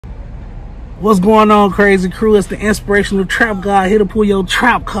What's going on, crazy crew? It's the inspirational trap guy here to pull your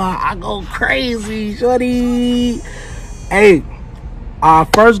trap card. I go crazy, shorty. Hey, our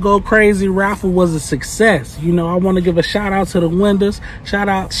first Go Crazy Raffle was a success. You know, I want to give a shout out to the winners. Shout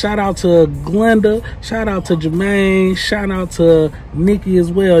out to Glenda. Shout out to Jermaine. Shout out to Nikki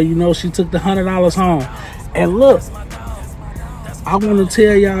as well. You know, she took the $100 home. And look, I want to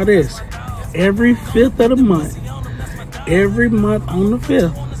tell y'all this. Every 5th of the month, every month on the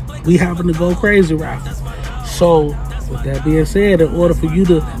 5th, we having to Go Crazy Raffle. So, with that being said, in order for you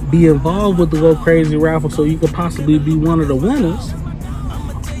to be involved with the Go Crazy Raffle so you could possibly be one of the winners,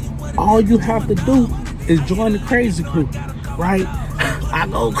 all you have to do is join the crazy crew, right? I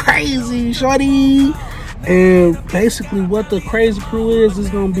go crazy, shorty. And basically what the crazy crew is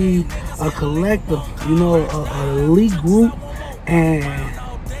going to be a collective, you know, a elite group. And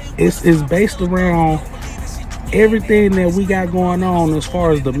it's based around everything that we got going on as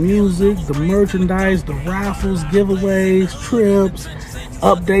far as the music, the merchandise, the raffles, giveaways, trips,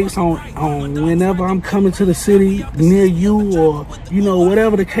 updates on whenever I'm coming to the city near you, or you know,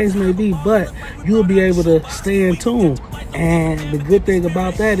 whatever the case may be. But you'll be able to stay in tune. And the good thing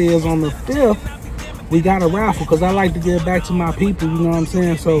about that is on the 5th we got a raffle, because I like to give back to my people, you know what I'm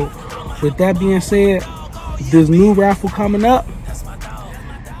saying? So with that being said, this new raffle coming up,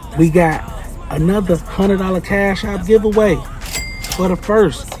 we got another $100 cash app giveaway for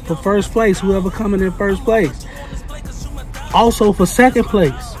first place, whoever coming in first place. Also for second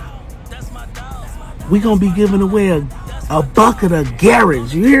place, we gonna be giving away a bucket of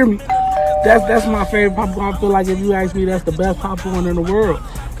Garrett'S. You hear me? That's my favorite popcorn. I feel like if you ask me, that's the best popcorn in the world.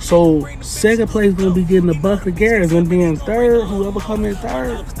 So second place gonna be getting a bucket of Garrett'S, and then third, whoever come in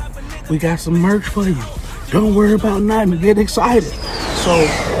third, we got some merch for you. Don't worry about nothing. Get excited. So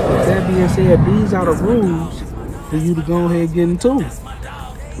with that being said, these are the rules for you to go ahead and get into.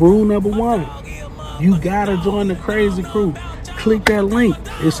 Rule number 1, you gotta join the crazy crew. Click that link.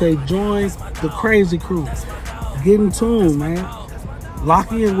 It say join the crazy crew. Get in tune, man.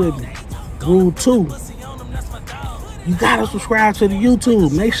 Lock in with me. Rule 2, you gotta subscribe to the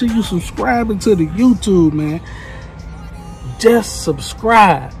YouTube. Make sure you subscribing to the YouTube, man. Just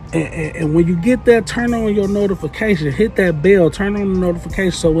subscribe. And when you get there, turn on your notification. Hit that bell. Turn on the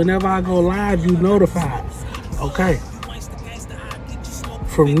notification so whenever I go live, you notified. Okay.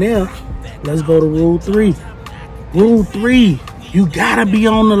 From there, let's go to rule 3. Rule 3, you gotta be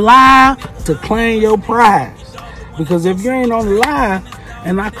on the live to claim your prize. Because if you ain't on the live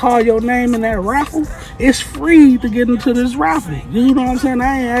and I call your name in that raffle, it's free to get into this raffle. You know what I'm saying?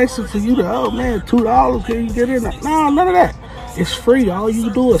 I ain't asking for you to, oh man, $2, can you get in there? No, none of that. It's free. All you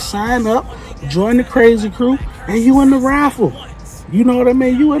do is sign up, join the crazy crew, and you in the raffle. You know what I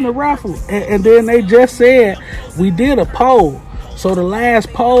mean? You in the raffle. And then they just said we did a poll. So the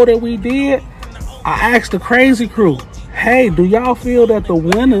last poll that we did, I asked the crazy crew, hey, do y'all feel that the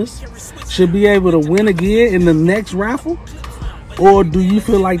winners should be able to win again in the next raffle? Or do you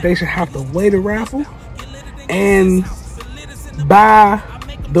feel like they should have to wait a raffle? And by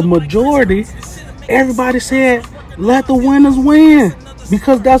the majority, everybody said, let the winners win,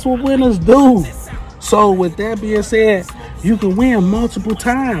 because that's what winners do. So with that being said, you can win multiple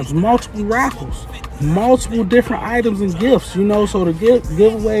times, multiple raffles, multiple different items and gifts, you know. So the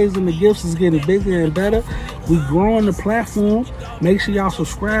giveaways and the gifts is getting bigger and better. We growing the platform. Make sure y'all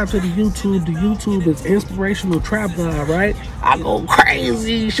subscribe to the YouTube. The YouTube is Inspirational Trap Guy, right? I go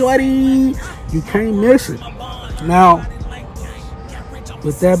crazy, shorty. You can't miss it. Now,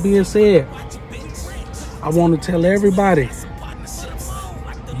 with that being said, I want to tell everybody,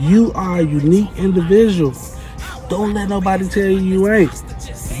 you are a unique individual. Don't let nobody tell you you ain't.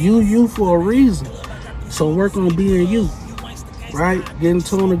 You for a reason. So work on being you, right? Get in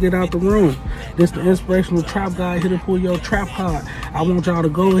tune and get out the room. This the Inspirational Trap Guy here to pull your trap card. I want y'all to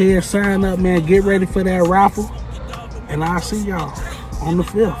go ahead, sign up, man. Get ready for that raffle. And I'll see y'all on the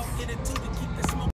 5th.